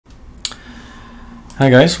Hi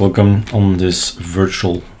guys, welcome on this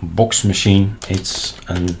virtual box machine. It's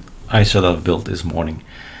an ISO that I've built this morning,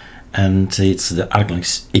 and it's the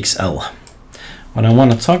ArcoLinux XL. What I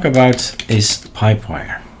want to talk about is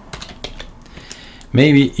pipewire.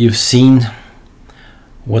 Maybe you've seen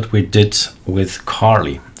what we did with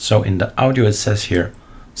Carly. So in the audio it says here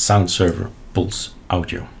sound server pulse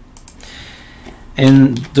audio.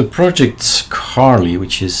 In the project Carly,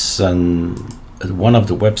 which is one of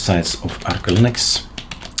the websites of ArcoLinux,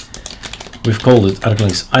 we've called it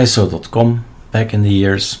ArcoLinuxISO.com back in the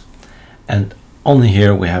years, and on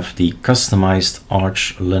here we have the customized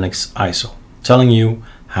ArcoLinux ISO, telling you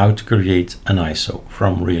how to create an ISO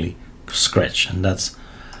from really scratch. And that's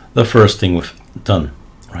the first thing we've done,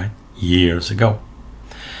 right, years ago.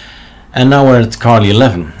 And now we're at Carly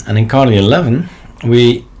 11, and in Carly 11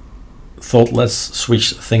 we thought let's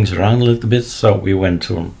switch things around a little bit. So we went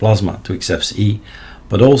from Plasma to XFCE,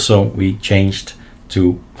 but also we changed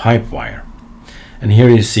to pipewire. And here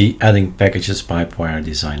you see adding packages, pipewire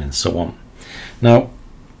design, and so on. Now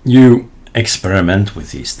you experiment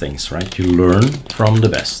with these things, right? You learn from the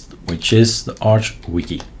best, which is the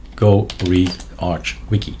Arcowiki. Go read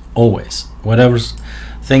Arcowiki always. Whatever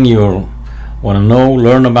thing you want to know,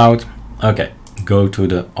 learn about, okay, go to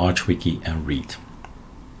the Arcowiki and read.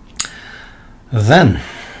 Then,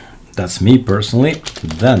 that's me personally,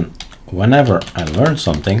 then whenever I learn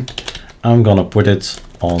something, I'm gonna put it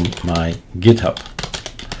on my GitHub.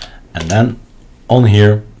 And then on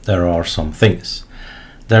here there are some things.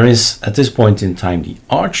 There is at this point in time the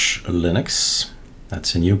ArcoLinux,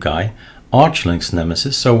 that's a new guy, ArcoLinux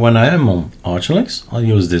Nemesis. So when I am on ArcoLinux, I'll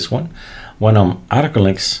use this one. When I'm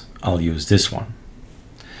ArcoLinux, I'll use this one.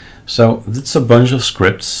 So it's a bunch of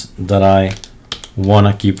scripts that I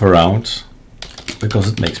wanna keep around because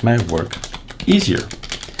it makes my work easier.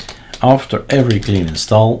 After every clean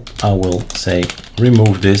install, I will say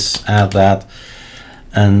remove this, add that,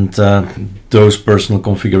 and those personal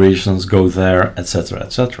configurations go there, etc.,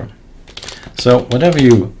 etc. So whatever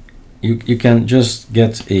you can just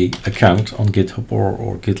get a account on GitHub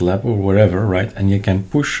or GitLab or wherever, right? And you can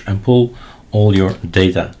push and pull all your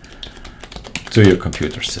data to your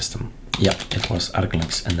computer system. Yeah, it was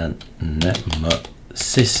ArcoLinux and then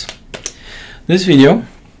Nemesis. This video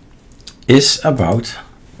is about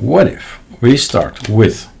what if we start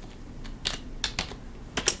with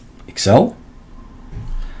XL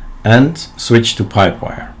and switch to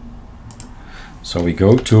pipewire. So we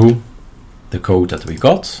go to the code that we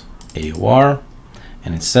got, AOR,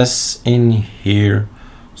 and it says in here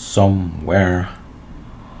somewhere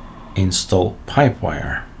install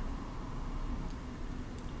pipewire.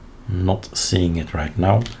 Not seeing it right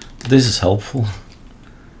now. This is helpful.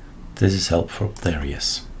 This is helpful. There he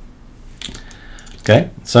is.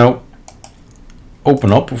 Okay, so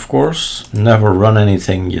open up, of course. Never run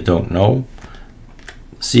anything you don't know.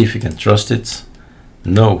 See if you can trust it.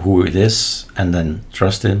 Know who it is, and then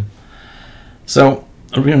trust him. So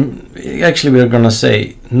actually we're gonna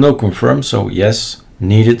say no confirm. So yes,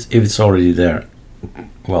 need it. If it's already there,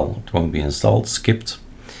 well, it won't be installed. Skipped.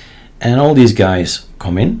 And all these guys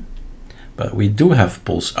come in. But we do have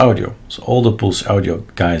pulse audio, so all the pulse audio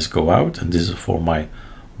guys go out, and this is for my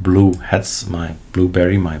blue heads, my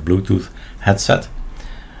Blueberry, my Bluetooth headset.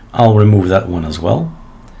 I'll remove that one as well,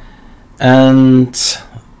 and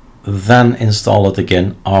then install it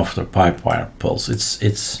again after pipewire-pulse.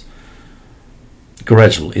 It's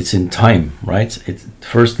gradual, it's in time, right? It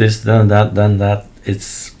first this, then that, then that.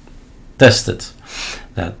 It's tested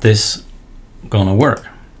that this gonna work,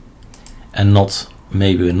 and not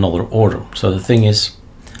maybe another order. So the thing is,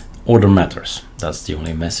 order matters. That's the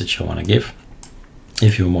only message I want to give.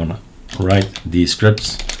 If you want to write these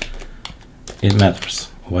scripts, it matters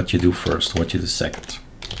what you do first, what you do second.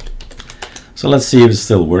 So let's see if it's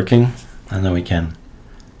still working, and then we can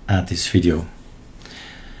add this video.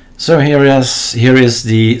 So here is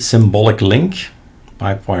the symbolic link,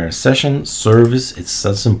 pipewire session service.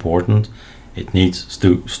 That's important. It needs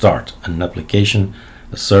to start an application.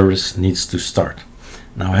 The service needs to start.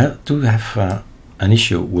 Now I do have an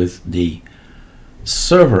issue with the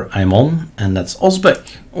server I'm on, and that's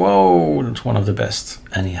Osbeck. Whoa, that's one of the best,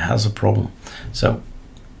 and he has a problem. So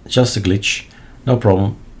just a glitch, no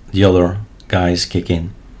problem. The other guys kick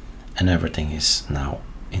in, and everything is now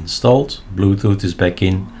installed. Bluetooth is back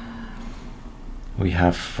in. We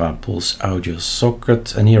have pulse audio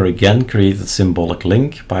socket, and here again created symbolic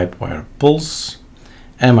link, pipewire-pulse,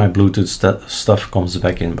 and my Bluetooth stuff comes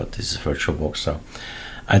back in, but this is VirtualBox, so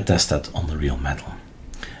I test that on the real metal.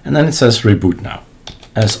 And then it says reboot now,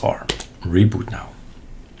 SR, reboot now.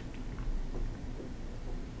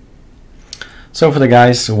 So for the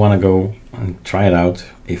guys who want to go and try it out,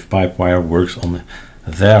 if Pipewire works on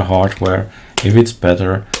their hardware, if it's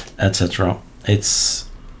better, etc. It's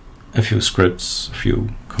a few scripts, a few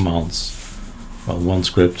commands. Well, one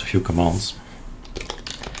script, a few commands.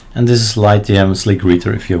 And this is LightTM Slick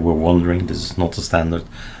Reader, if you were wondering. This is not the standard.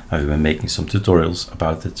 I've been making some tutorials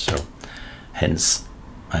about it, so hence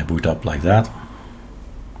I boot up like that.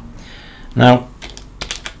 Now,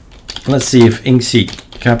 let's see if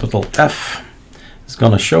Inkscape capital F is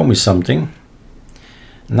going to show me something.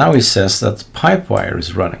 Now it says that Pipewire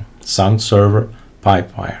is running. Sound server,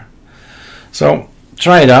 Pipewire. So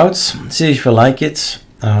try it out, see if you like it.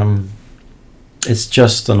 It's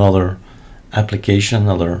just another application,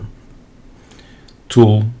 another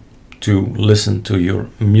tool to listen to your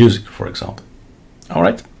music, for example. All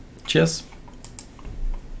right, cheers.